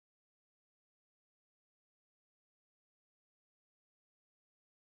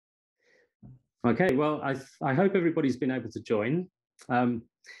Okay, well, I hope everybody's been able to join.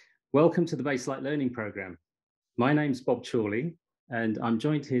 Welcome to the Baselight Learning Programme. My name's Bob Chorley, and I'm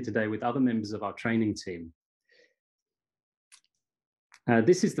joined here today with other members of our training team.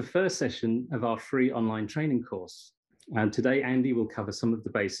 This is the first session of our free online training course. And today, Andy will cover some of the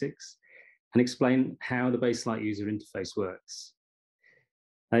basics and explain how the Baselight user interface works.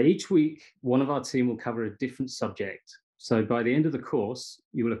 Each week, one of our team will cover a different subject. So by the end of the course,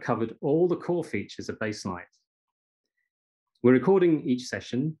 you will have covered all the core features of Baselight. We're recording each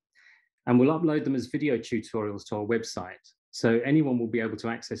session and we'll upload them as video tutorials to our website, so anyone will be able to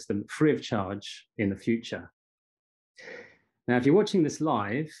access them free of charge in the future. Now, if you're watching this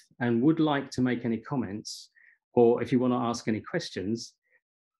live and would like to make any comments, or if you want to ask any questions,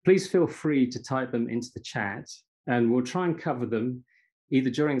 please feel free to type them into the chat and we'll try and cover them either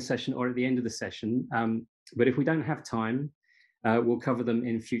during the session or at the end of the session. But if we don't have time, we'll cover them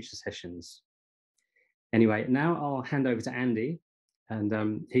in future sessions. Anyway, now I'll hand over to Andy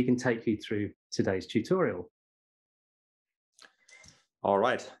and he can take you through today's tutorial. All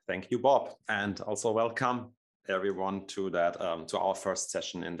right, thank you, Bob. And also welcome everyone to that to our first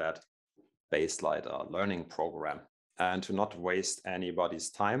session in that Baselight learning program. And to not waste anybody's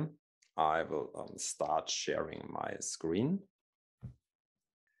time, I will start sharing my screen.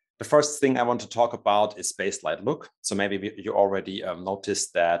 The first thing I want to talk about is Baselight Look. So maybe you already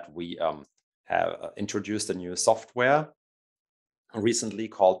noticed that we have introduced a new software recently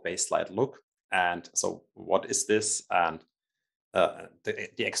called Baselight Look. And so what is this? And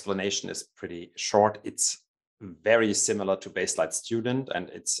the explanation is pretty short. It's very similar to Baselight Student,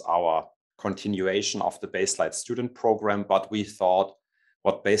 and it's our continuation of the Baselight Student program. But we thought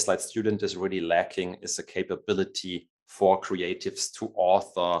what Baselight Student is really lacking is a capability for creatives to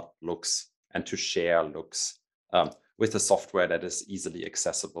author looks and to share looks with a software that is easily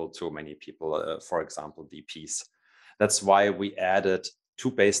accessible to many people, for example, DPs. That's why we added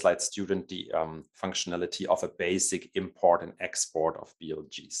to Baselight Student the functionality of a basic import and export of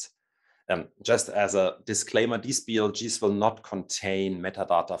BLGs. Just as a disclaimer, these BLGs will not contain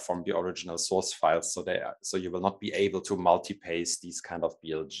metadata from the original source files, so you will not be able to multi-paste these kind of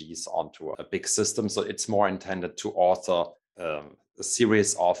BLGs onto a big system. So it's more intended to author a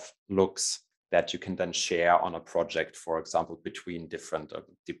series of looks that you can then share on a project, for example, between different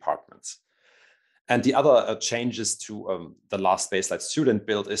departments. And the other changes to the last Baselight Student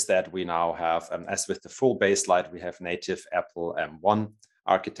build is that we now have, as with the full Baselight, we have native Apple M1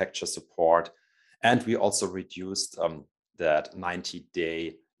 architecture support. And we also reduced that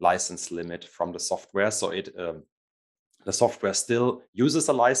 90-day license limit from the software. So the software still uses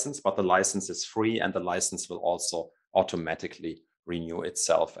a license, but the license is free, and the license will also automatically renew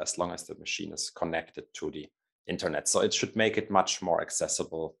itself as long as the machine is connected to the internet. So it should make it much more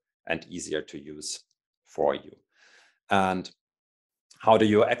accessible and easier to use for you. And how do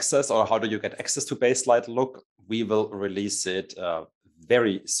you access, or how do you get access to Baselight Look? We will release it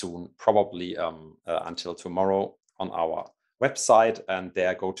very soon, probably until tomorrow, on our website, and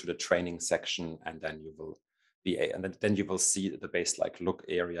there go to the training section, and then you will then you will see the Baselight Look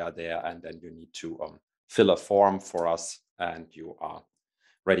area there, and then you need to fill a form for us, and you are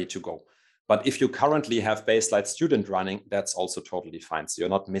ready to go. But if you currently have Baselight Student running, that's also totally fine. So you're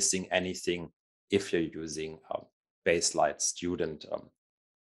not missing anything if you're using Baselight Student.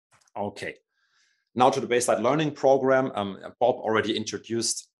 Okay. Now to the Baselight Learning Program. Bob already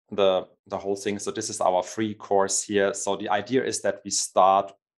introduced the whole thing. So this is our free course here. So the idea is that we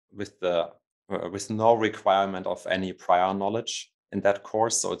start with no requirement of any prior knowledge in that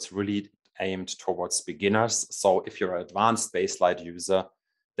course. So it's really aimed towards beginners. So if you're an advanced Baselight user,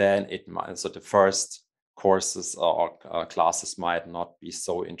 then the first courses or classes might not be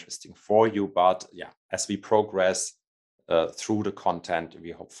so interesting for you. But yeah, as we progress through the content,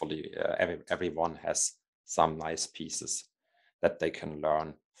 we hopefully everyone has some nice pieces that they can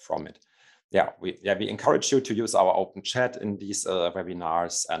learn from it. We encourage you to use our open chat in these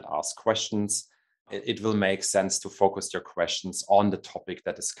webinars and ask questions. It will make sense to focus your questions on the topic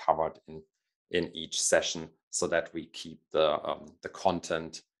that is covered in each session, so that we keep the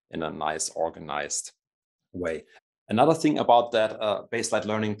content in a nice, organized way. Another thing about that Baselight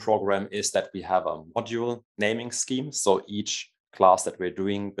Learning Program is that we have a module naming scheme. So each class that we're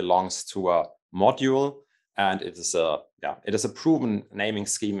doing belongs to a module, and it is a proven naming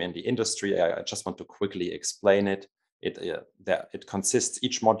scheme in the industry. I just want to quickly explain it.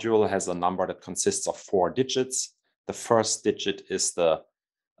 Each module has a number that consists of 4 digits. The first digit is a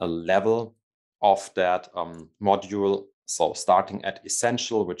level of that module. So starting at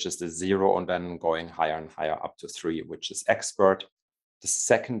essential, which is the 0, and then going higher and higher up to 3, which is expert. The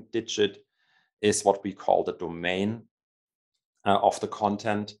second digit is what we call the domain of the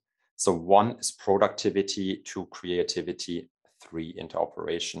content. So 1 is productivity, 2 creativity, 3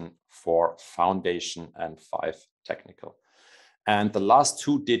 interoperation, 4 foundation, and 5 technical. And the last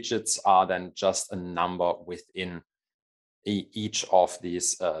 2 digits are then just a number within each of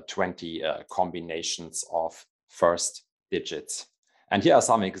these 20 combinations of first digits. And here are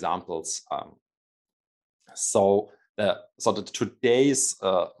some examples. So today's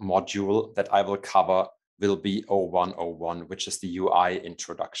module that I will cover will be 0101, which is the UI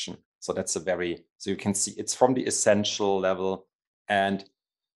introduction. So that's so you can see it's from the essential level, and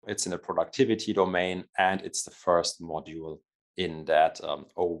it's in the productivity domain, and it's the first module in that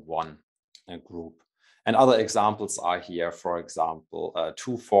 01 group. And other examples are here, for example,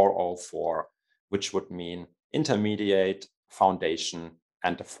 2404, which would mean intermediate, foundation,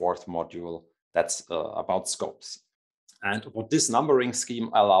 and the 4th module that's about scopes. And what this numbering scheme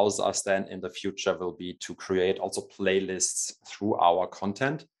allows us then in the future will be to create also playlists through our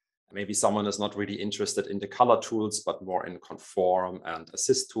content. Maybe someone is not really interested in the color tools, but more in conform and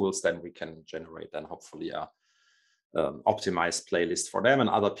assist tools, then we can generate then hopefully a optimized playlist for them. And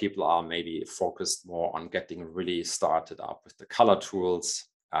other people are maybe focused more on getting really started up with the color tools.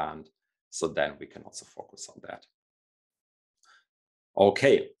 And so then we can also focus on that.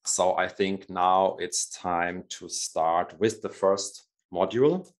 Okay, so I think now it's time to start with the first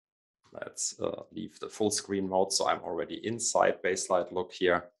module. Let's leave the full screen mode. So I'm already inside Baselight Look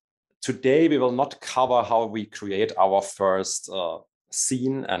here. Today, we will not cover how we create our first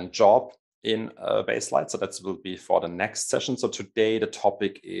scene and job in Baselight. So that will be for the next session. So today, the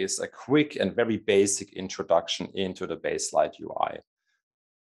topic is a quick and very basic introduction into the Baselight UI.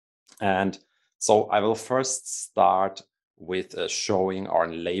 And so I will first start with showing or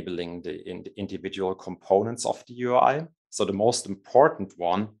labeling the individual components of the UI. So the most important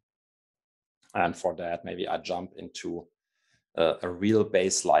one, and for that, maybe I jump into a real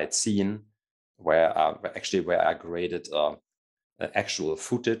Baselight scene where I graded actual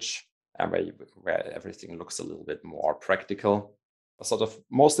footage and where everything looks a little bit more practical. So the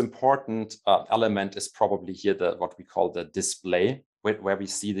most important element is probably here what we call the display, where we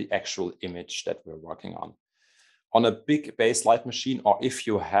see the actual image that we're working on. On a big Baselight machine, or if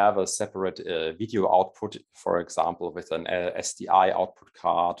you have a separate video output, for example, with an SDI output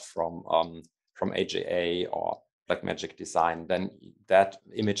card from AJA or Blackmagic Design, then that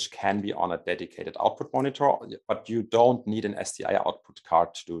image can be on a dedicated output monitor, but you don't need an SDI output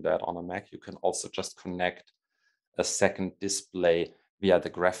card to do that on a Mac. You can also just connect a second display via the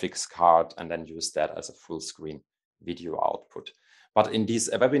graphics card and then use that as a full screen video output. But in these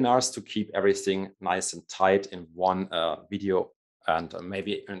webinars, to keep everything nice and tight in one video, and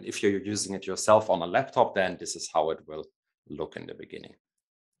if you're using it yourself on a laptop, then this is how it will look in the beginning.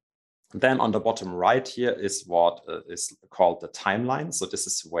 Then on the bottom right here is what is called the timeline. So this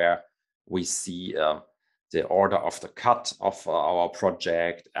is where we see the order of the cut of our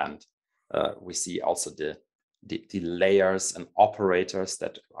project, and we see also the layers and operators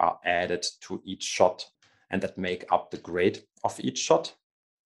that are added to each shot and that make up the grade of each shot.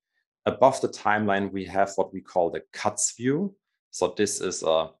 Above the timeline, we have what we call the cuts view. So this is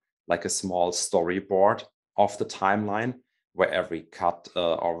like a small storyboard of the timeline, where every cut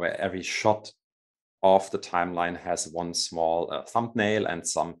or where every shot of the timeline has one small thumbnail and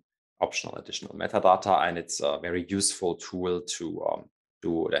some optional additional metadata. And it's a very useful tool to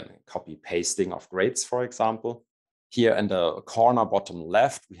do then copy pasting of grades, for example. Here in the corner bottom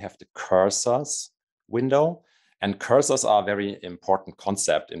left, we have the cursors window. And cursors are a very important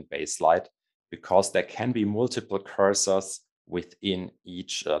concept in Baselight because there can be multiple cursors within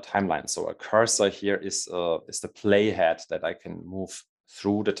each timeline. So a cursor here is the playhead that I can move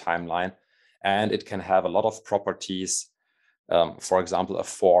through the timeline, and it can have a lot of properties. For example, a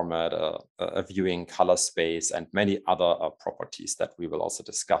format, a viewing color space, and many other properties that we will also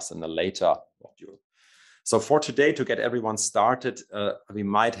discuss in a later module. So for today, to get everyone started, we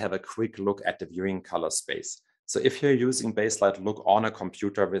might have a quick look at the viewing color space. So if you're using Baselight Look on a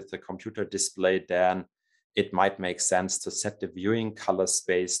computer with the computer display, then it might make sense to set the viewing color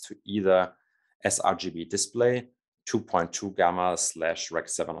space to either sRGB display 2.2 gamma /Rec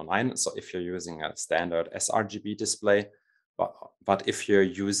 709. So if you're using a standard sRGB display, but if you're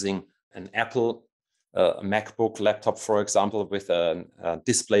using an Apple MacBook laptop, for example, with a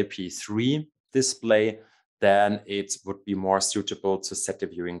display P3 display, then it would be more suitable to set the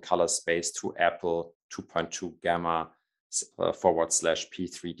viewing color space to Apple 2.2 gamma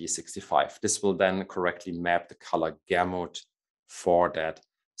 /P3D65. This will then correctly map the color gamut for that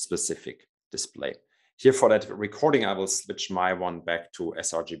specific display. Here for that recording, I will switch my one back to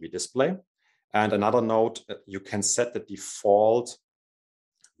sRGB display. And another note, you can set the default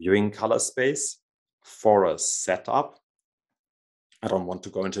viewing color space for a setup. I don't want to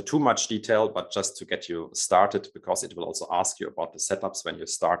go into too much detail, but just to get you started, because it will also ask you about the setups when you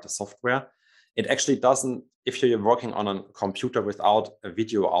start the software. It actually doesn't, if you're working on a computer without a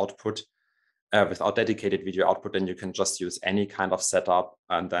video output, without dedicated video output, then you can just use any kind of setup,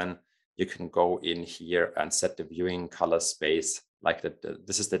 and then you can go in here and set the viewing color space like that.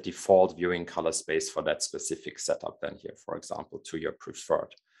 This is the default viewing color space for that specific setup then here, for example, to your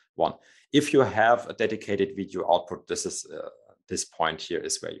preferred one. If you have a dedicated video output, this is this point here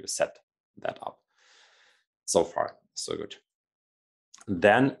is where you set that up. So far, so good.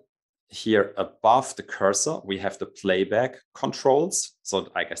 Then here above the cursor, we have the playback controls. So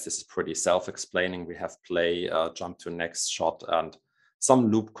I guess this is pretty self-explaining. We have play, jump to next shot, and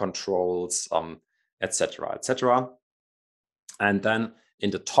some loop controls, etc., etc. And then in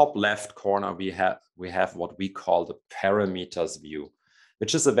the top left corner, we have what we call the parameters view,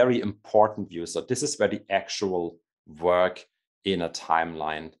 which is a very important view. So this is where the actual work in a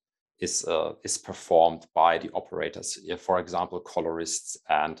timeline is performed by the operators, for example, colorists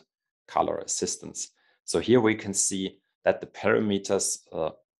and color assistants. So here we can see that the parameters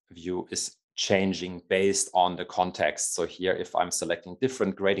view is changing based on the context. So here, if I'm selecting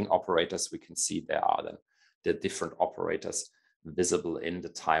different grading operators, we can see there are then the different operators visible in the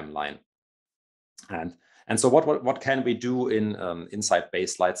timeline. And so what can we do in inside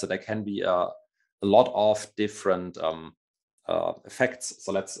Baselight? So there can be a lot of different effects.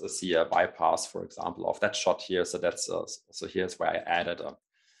 So let's see a bypass, for example, of that shot here. So that's so here's where I added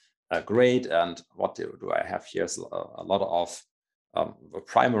a grade, and what do I have here? So a lot of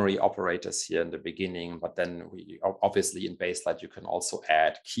primary operators here in the beginning, but then we obviously in Baselight you can also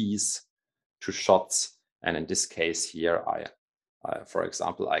add keys to shots, and in this case here for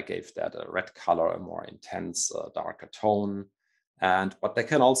example, I gave that a red color, a more intense, darker tone, but there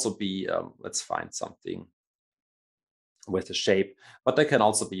can also be let's find something with a shape, but there can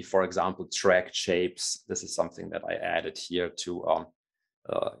also be, for example, tracked shapes. This is something that I added here to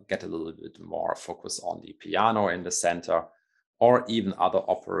get a little bit more focus on the piano in the center, or even other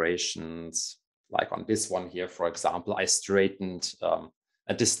operations. Like on this one here, for example, I straightened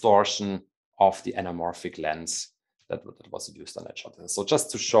a distortion of the anamorphic lens that was used on that shot. So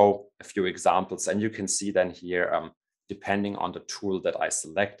just to show a few examples, and you can see then here, depending on the tool that I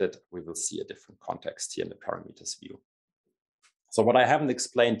selected, we will see a different context here in the parameters view. So what I haven't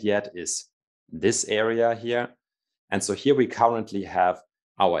explained yet is this area here. And so here we currently have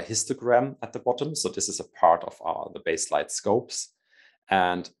our histogram at the bottom. So this is a part of the Baselight scopes.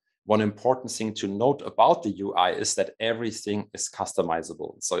 And one important thing to note about the UI is that everything is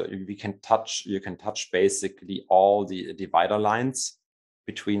customizable. So you can touch basically all the divider lines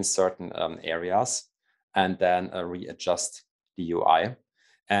between certain areas, and then readjust the UI.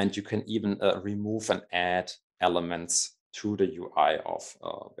 And you can even remove and add elements to the UI of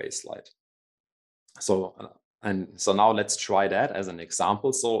Baselight. So now let's try that as an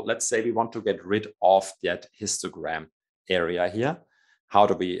example. So let's say we want to get rid of that histogram area here. How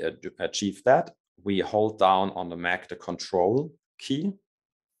do we achieve that? We hold down on the Mac the Control key,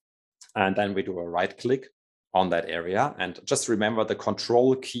 and then we do a right click on that area. And just remember, the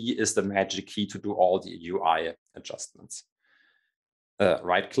Control key is the magic key to do all the UI adjustments.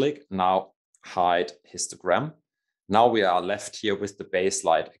 Right click, now hide histogram. Now we are left here with the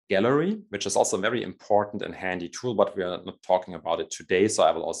Baselight gallery, which is also a very important and handy tool, but we are not talking about it today. So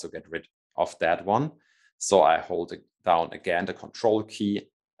I will also get rid of that one. So I hold it down again, the Control key,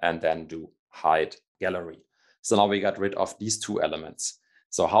 and then do hide gallery. So now we got rid of these two elements.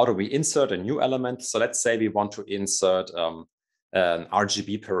 So how do we insert a new element? So let's say we want to insert an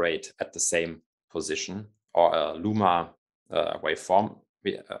RGB parade at the same position, or a Luma waveform.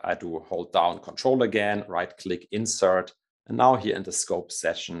 I do hold down Control again, right click, insert, and now here in the scope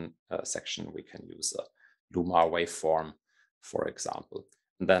section we can use a Luma waveform, for example,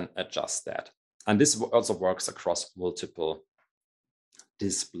 and then adjust that. And this also works across multiple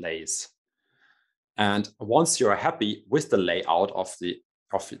displays. And once you're happy with the layout of the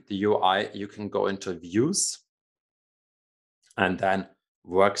UI, you can go into Views and then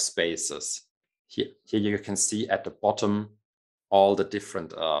Workspaces. Here you can see at the bottom all the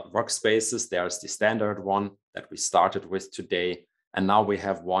different workspaces. There's the standard one that we started with today. And now we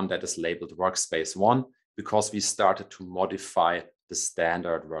have one that is labeled Workspace 1 because we started to modify the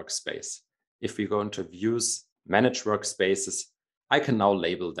standard workspace. If we go into Views, Manage Workspaces, I can now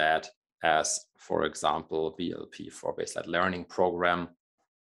label that as, for example, VLP for Baselight Learning Programme.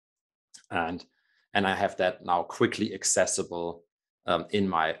 And I have that now quickly accessible in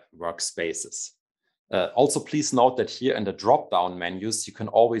my workspaces. Also, please note that here in the drop-down menus, you can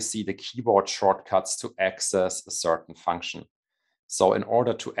always see the keyboard shortcuts to access a certain function. So in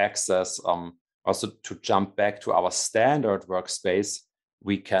order to access, also to jump back to our standard workspace,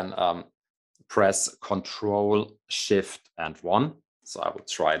 we can press Control, Shift, and 1. So I will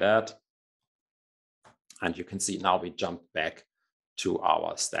try that. And you can see now we jump back to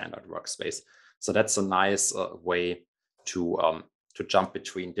our standard workspace. So that's a nice way to jump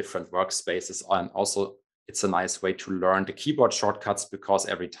between different workspaces. And also, it's a nice way to learn the keyboard shortcuts, because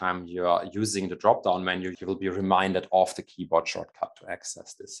every time you are using the drop-down menu, you will be reminded of the keyboard shortcut to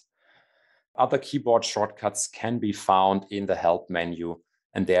access this. Other keyboard shortcuts can be found in the Help menu,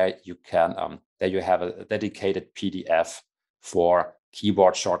 and there you can there you have a dedicated PDF for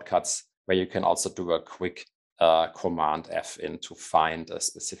keyboard shortcuts, where you can also do a quick Command F in to find a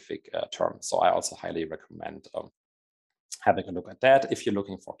specific term. So I also highly recommend having a look at that if you're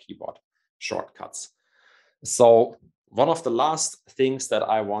looking for keyboard shortcuts. So one of the last things that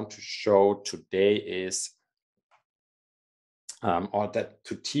I want to show today is, or that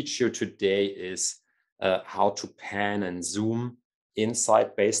to teach you today is how to pan and zoom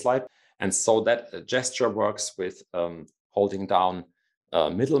inside Baselight. And so that gesture works with holding down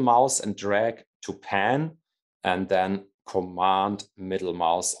middle mouse and drag to pan, and then Command middle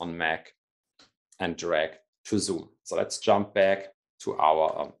mouse on Mac and drag to zoom. So let's jump back to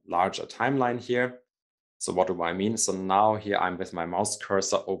our larger timeline here. So what do I mean? So now here I'm with my mouse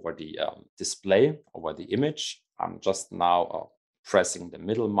cursor over the display, over the image. I'm just now pressing the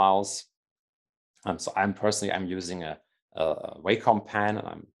middle mouse. So I'm using a Wacom pan, and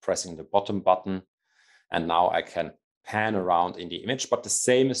I'm pressing the bottom button. And now I can pan around in the image, but the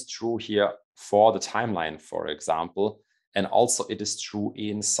same is true here for the timeline, for example. And also it is true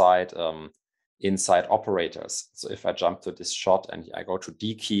inside inside operators. So if I jump to this shot and I go to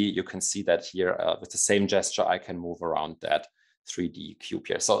D key, you can see that here with the same gesture, I can move around that 3D cube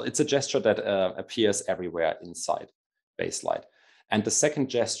here. So it's a gesture that appears everywhere inside Baselight. And the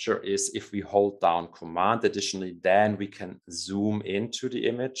second gesture is if we hold down Command additionally, then we can zoom into the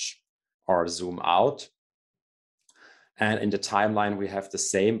image or zoom out. And in the timeline, we have the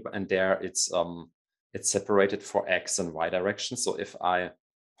same, and there it's separated for X and Y direction. So if I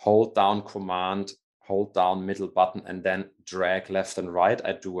hold down Command, hold down middle button, and then drag left and right,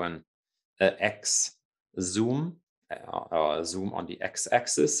 I do an X zoom, zoom on the X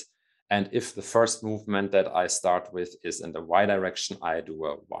axis. And if the first movement that I start with is in the Y direction, I do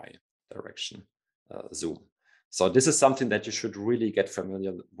a Y direction zoom. So this is something that you should really get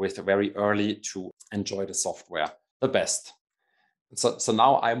familiar with very early to enjoy the software the best. So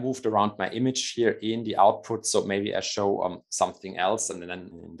now I moved around my image here in the output. So maybe I show something else, and then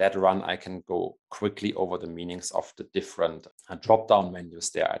in that run, I can go quickly over the meanings of the different drop-down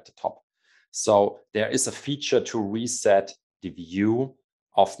menus there at the top. So there is a feature to reset the view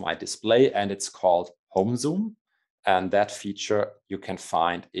of my display, and it's called Home Zoom. And that feature you can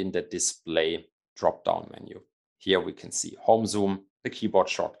find in the display drop-down menu. Here we can see Home Zoom. The keyboard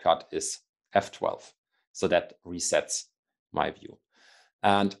shortcut is F12. So that resets my view.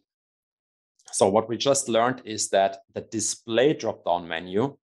 And so what we just learned is that the display drop-down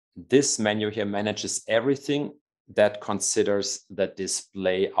menu, this menu here manages everything that considers the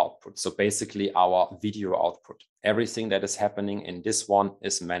display output. So basically our video output. Everything that is happening in this one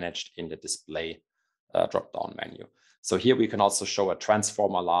is managed in the display drop-down menu. So here we can also show a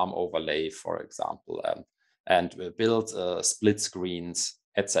transform alarm overlay, for example, and build split screens,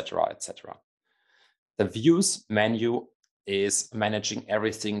 etc., etc. The views menu is managing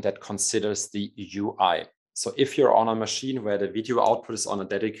everything that considers the UI. So if you're on a machine where the video output is on a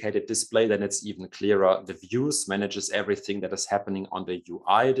dedicated display, then it's even clearer. The views manages everything that is happening on the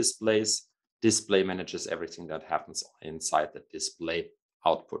UI displays. Display manages everything that happens inside the display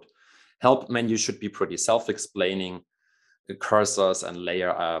output. Help menu should be pretty self-explaining. The cursors and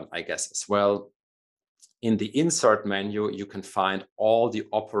layer, I guess, as well. In the insert menu, you can find all the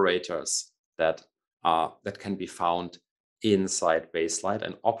operators that can be found inside Baselight,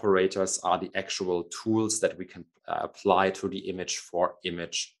 and operators are the actual tools that we can apply to the image for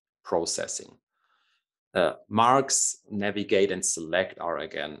image processing. Marks, navigate, and select are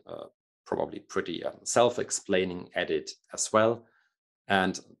again probably pretty self-explaining, edit as well.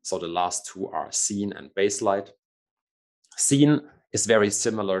 And so the last two are scene and Baselight. Scene is very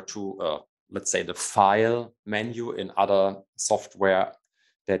similar to, let's say, the file menu in other software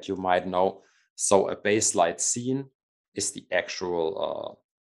that you might know. So a Baselight scene is the actual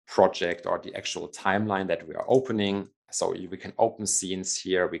project or the actual timeline that we are opening. So we can open scenes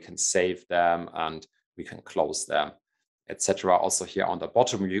here, we can save them, and we can close them etc. Also here on the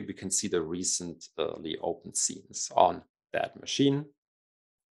bottom, we can see the recently opened scenes on that machine.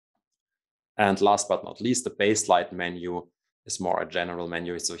 And last but not least, the Baselight menu is more a general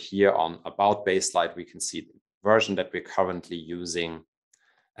menu. So here on About Baselight, we can see the version that we're currently using.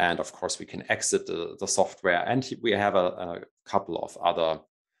 And of course, we can exit the software. And we have a couple of other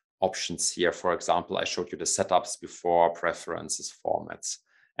options here. For example, I showed you the setups before, preferences, formats,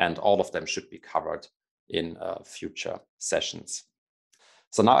 and all of them should be covered in future sessions.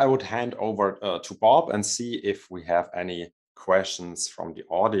 So now I would hand over to Bob and see if we have any questions from the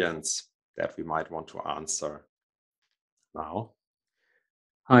audience that we might want to answer now.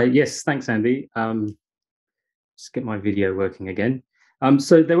 Yes, thanks, Andy. Just get my video working again.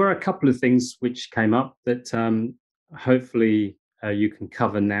 So there were a couple of things which came up that hopefully you can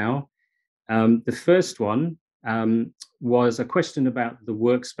cover now. The first one was a question about the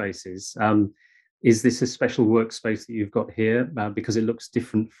workspaces. Is this a special workspace that you've got here? Because it looks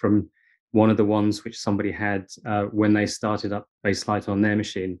different from one of the ones which somebody had when they started up Baselight on their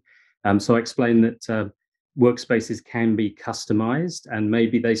machine. So I explained that workspaces can be customized, and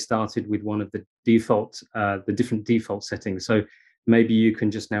maybe they started with one of the different default settings. So maybe you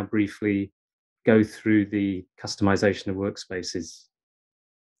can just now briefly go through the customization of workspaces.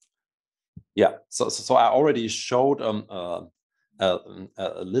 Yeah, so I already showed a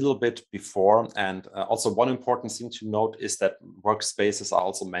little bit before, and also one important thing to note is that workspaces are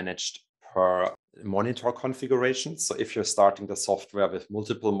also managed per monitor configuration. So if you're starting the software with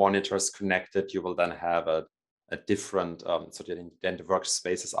multiple monitors connected, you will then have a different, so then the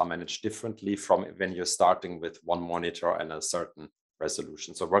workspaces are managed differently from when you're starting with one monitor and a certain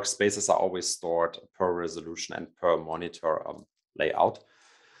resolution. So workspaces are always stored per resolution and per monitor layout.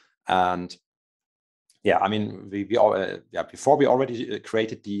 And yeah, I mean, before we already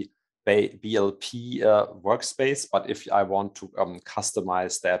created the BLP workspace, but if I want to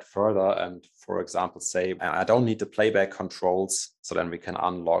customize that further and, for example, say I don't need the playback controls, so then we can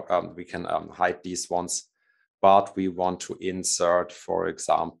unlock, we can hide these ones, but we want to insert, for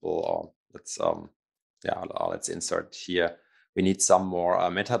example, let's insert here. We need some more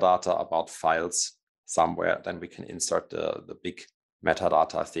metadata about files somewhere. Then we can insert the big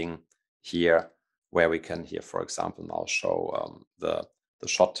metadata thing here, where we can here, for example, now show the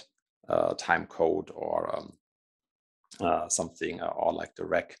shot time code or something, or like the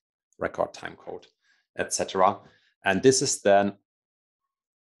record time code, etc. And this is then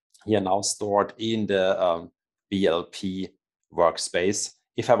here now stored in the BLP workspace.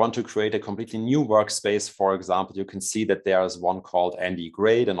 If I want to create a completely new workspace, for example, you can see that there is one called Andy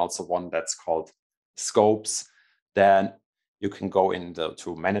Grade and also one that's called Scopes. Then you can go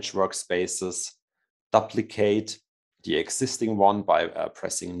to Manage Workspaces, duplicate the existing one by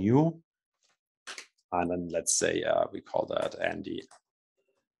pressing New. And then let's say we call that Andy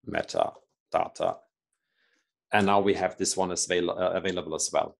Metadata. And now we have this one available as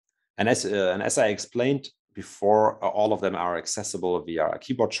well. And as I explained before, all of them are accessible via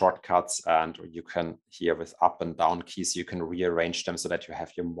keyboard shortcuts, and you can here with up and down keys, you can rearrange them so that you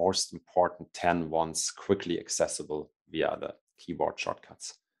have your most important 10 ones quickly accessible via the keyboard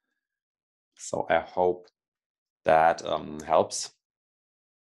shortcuts. So I hope that helps.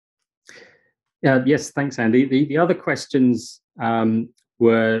 Yes, thanks, Andy. The other questions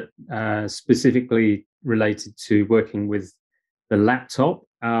were specifically related to working with the laptop.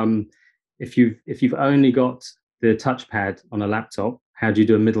 If you've only got the touchpad on a laptop, how do you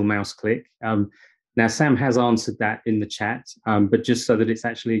do a middle mouse click? Now, Sam has answered that in the chat, but just so that it's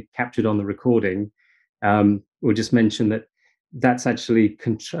actually captured on the recording, we'll just mention that that's actually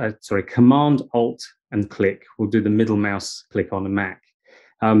Command Alt and click will do the middle mouse click on a Mac.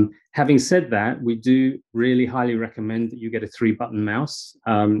 Having said that, we do really highly recommend that you get a 3-button mouse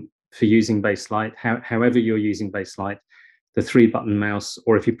for using Baselight. However you're using Baselight, the 3-button mouse,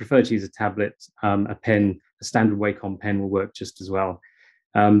 or if you prefer to use a tablet, a pen, a standard Wacom pen will work just as well.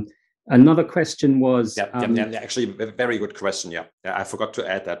 Another question was... actually, a very good question, yeah. I forgot to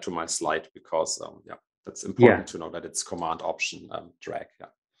add that to my slide because, that's important to know that it's Command Option drag,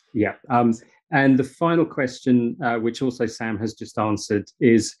 and the final question, which also Sam has just answered,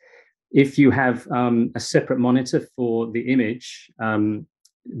 is if you have a separate monitor for the image,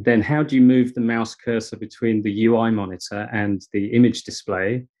 then how do you move the mouse cursor between the UI monitor and the image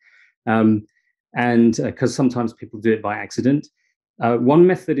display? And because sometimes people do it by accident. One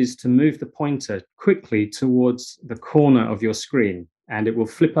method is to move the pointer quickly towards the corner of your screen, and it will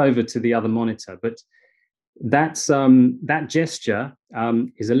flip over to the other monitor. But that gesture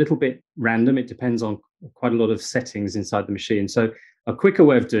is a little bit random. It depends on quite a lot of settings inside the machine. So a quicker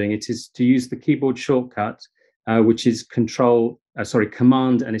way of doing it is to use the keyboard shortcut which is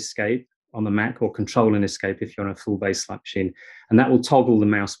Command and Escape on the Mac, or Control and Escape if you're on a full Baselight machine. And that will toggle the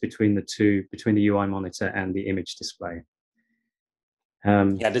mouse between the UI monitor and the image display.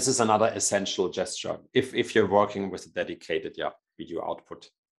 Yeah, this is another essential gesture if you're working with a dedicated video output.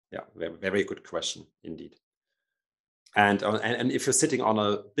 Yeah, very good question indeed. And if you're sitting on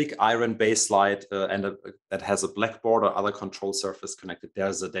a big iron Baselight that has a black border, other control surface connected,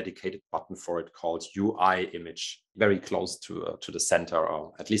 there's a dedicated button for it called UI image, very close to the center,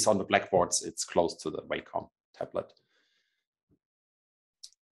 or at least on the blackboards, it's close to the Wacom tablet.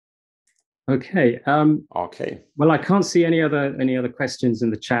 Okay. Okay. Well, I can't see any other questions in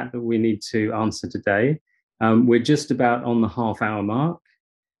the chat that we need to answer today. We're just about on the half-hour mark.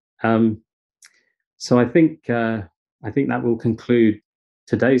 So I think that will conclude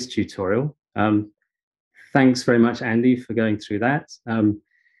today's tutorial. Thanks very much, Andy, for going through that.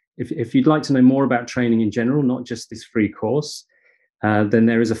 If you'd like to know more about training in general, not just this free course, then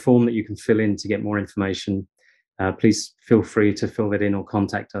there is a form that you can fill in to get more information. Please feel free to fill that in or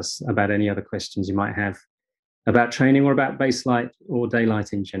contact us about any other questions you might have about training or about Baselight or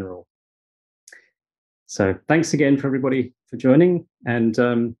Daylight in general. So thanks again for everybody for joining,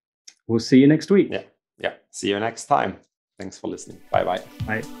 and we'll see you next week. Yeah. See you next time. Thanks for listening. Bye-bye.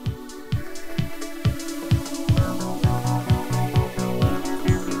 Bye.